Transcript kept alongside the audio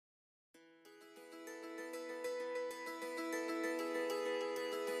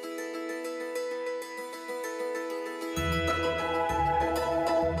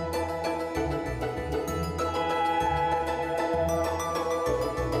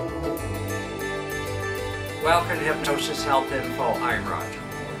Welcome to Hypnosis Health Info. I'm Roger.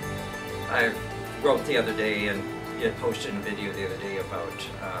 I wrote the other day and posted a video the other day about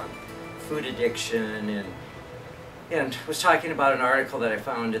food addiction and was talking about an article that I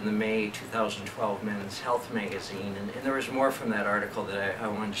found in the May 2012 Men's Health magazine, and there was more from that article that I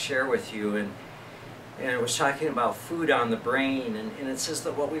wanted to share with you, and it was talking about food on the brain, and it says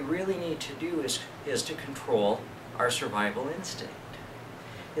that what we really need to do is to control our survival instinct.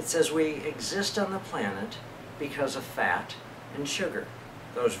 It says we exist on the planet because of fat and sugar,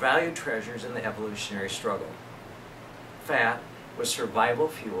 those valued treasures in the evolutionary struggle. Fat was survival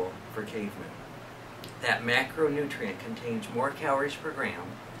fuel for cavemen. That macronutrient contains more calories per gram,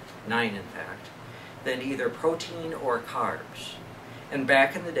 9 in fact, than either protein or carbs. And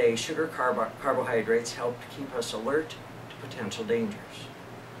back in the day, sugar carbohydrates helped keep us alert to potential dangers.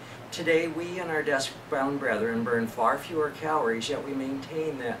 Today, we and our desk-bound brethren burn far fewer calories, yet we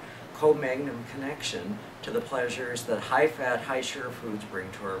maintain that co-magnum connection to the pleasures that high-fat, high-sugar foods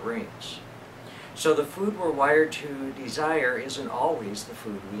bring to our brains. So the food we're wired to desire isn't always the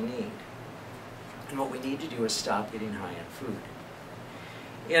food we need. And what we need to do is stop getting high in food.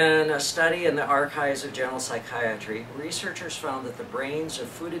 In a study in the Archives of General Psychiatry, researchers found that the brains of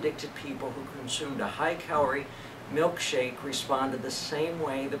food-addicted people who consumed a high-calorie milkshake responded the same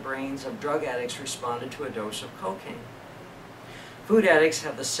way the brains of drug addicts responded to a dose of cocaine. Food addicts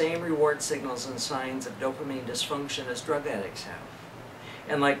have the same reward signals and signs of dopamine dysfunction as drug addicts have.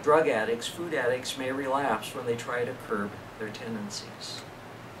 And like drug addicts, food addicts may relapse when they try to curb their tendencies.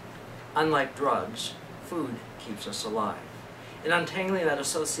 Unlike drugs, food keeps us alive. And untangling that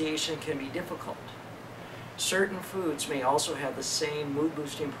association can be difficult. Certain foods may also have the same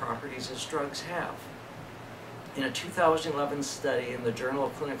mood-boosting properties as drugs have. In a 2011 study in the Journal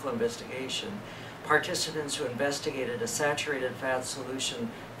of Clinical Investigation, participants who investigated a saturated fat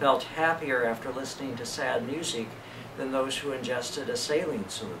solution felt happier after listening to sad music than those who ingested a saline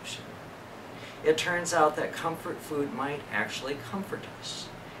solution. It turns out that comfort food might actually comfort us,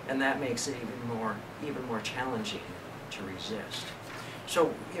 and that makes it even more challenging to resist.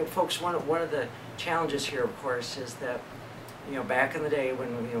 So, folks, one of the challenges here, of course, is that back in the day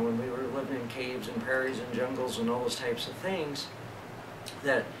when we were living in caves and prairies and jungles and all those types of things,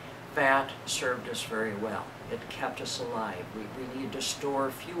 that fat served us very well. It kept us alive. We needed to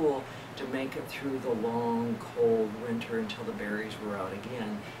store fuel to make it through the long, cold winter until the berries were out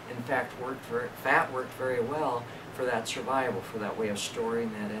again. In fact, fat worked very well for that survival, for that way of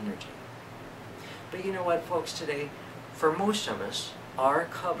storing that energy. But you know what, folks, today, for most of us, our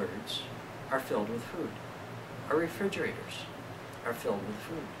cupboards are filled with food. Our refrigerators are filled with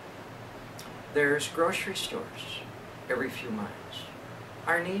food. There's grocery stores every few miles.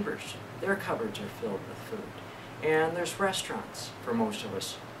 Our neighbors, their cupboards are filled with food. And there's restaurants for most of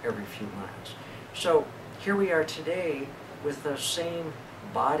us every few miles. So here we are today with those same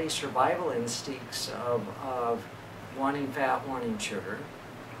body survival instincts of wanting fat, wanting sugar.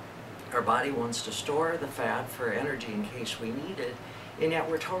 Our body wants to store the fat for energy in case we need it, and yet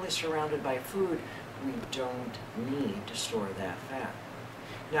we're totally surrounded by food. We don't need to store that fat.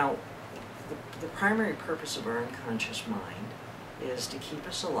 Now, the primary purpose of our unconscious mind is to keep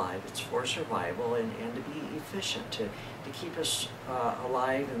us alive. It's for survival and to be efficient, to keep us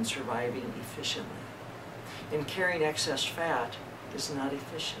alive and surviving efficiently. And carrying excess fat is not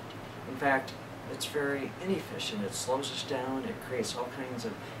efficient. In fact, it's very inefficient. It slows us down. It creates all kinds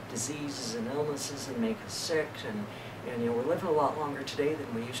of diseases and illnesses and make us sick. And we're living a lot longer today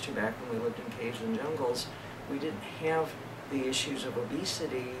than we used to back when we lived in caves and jungles. We didn't have the issues of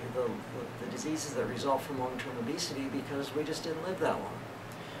obesity, the diseases that result from long-term obesity, because we just didn't live that long.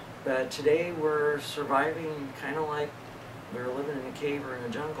 But today we're surviving kind of like we were living in a cave or in a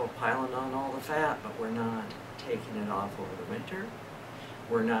jungle, piling on all the fat, but we're not taking it off over the winter.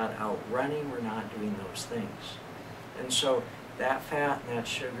 We're not out running. We're not doing those things. And so that fat and that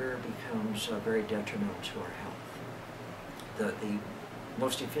sugar becomes very detrimental to our health. The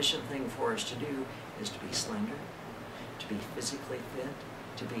most efficient thing for us to do is to be slender, to be physically fit,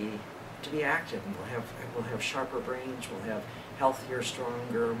 to be active, and we'll have sharper brains, we'll have healthier,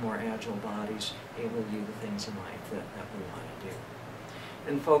 stronger, more agile bodies, able to do the things in life that we want to do.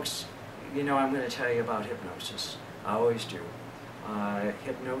 And folks, I'm going to tell you about hypnosis. I always do.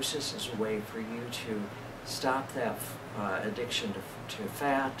 Hypnosis is a way for you to stop that addiction to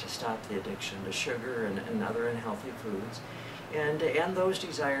fat, to stop the addiction to sugar and other unhealthy foods, and end those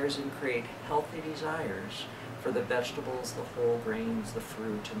desires and create healthy desires for the vegetables, the whole grains, the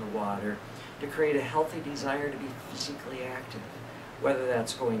fruit, and the water, to create a healthy desire to be physically active, whether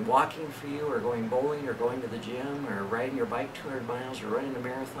that's going walking for you, or going bowling, or going to the gym, or riding your bike 200 miles, or running a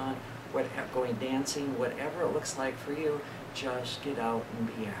marathon, going dancing, whatever it looks like for you, just get out and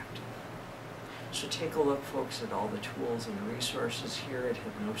be active. So take a look, folks, at all the tools and resources here at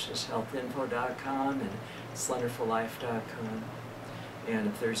hypnosishealthinfo.com and slenderforlife.com. And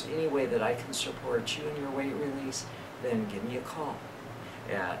if there's any way that I can support you in your weight release, then give me a call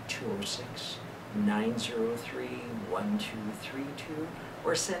at 206-903-1232,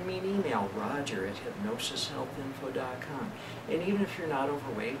 or send me an email, roger@hypnosishealthinfo.com. And even if you're not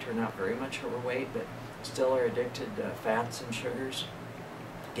overweight or not very much overweight, but still are addicted to fats and sugars,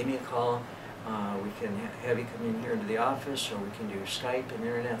 give me a call. We can have you come in here into the office, or we can do Skype and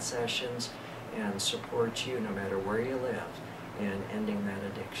internet sessions and support you no matter where you live in ending that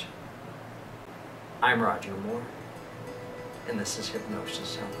addiction. I'm Roger Moore, and this is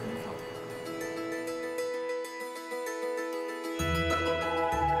Hypnosis Health Info.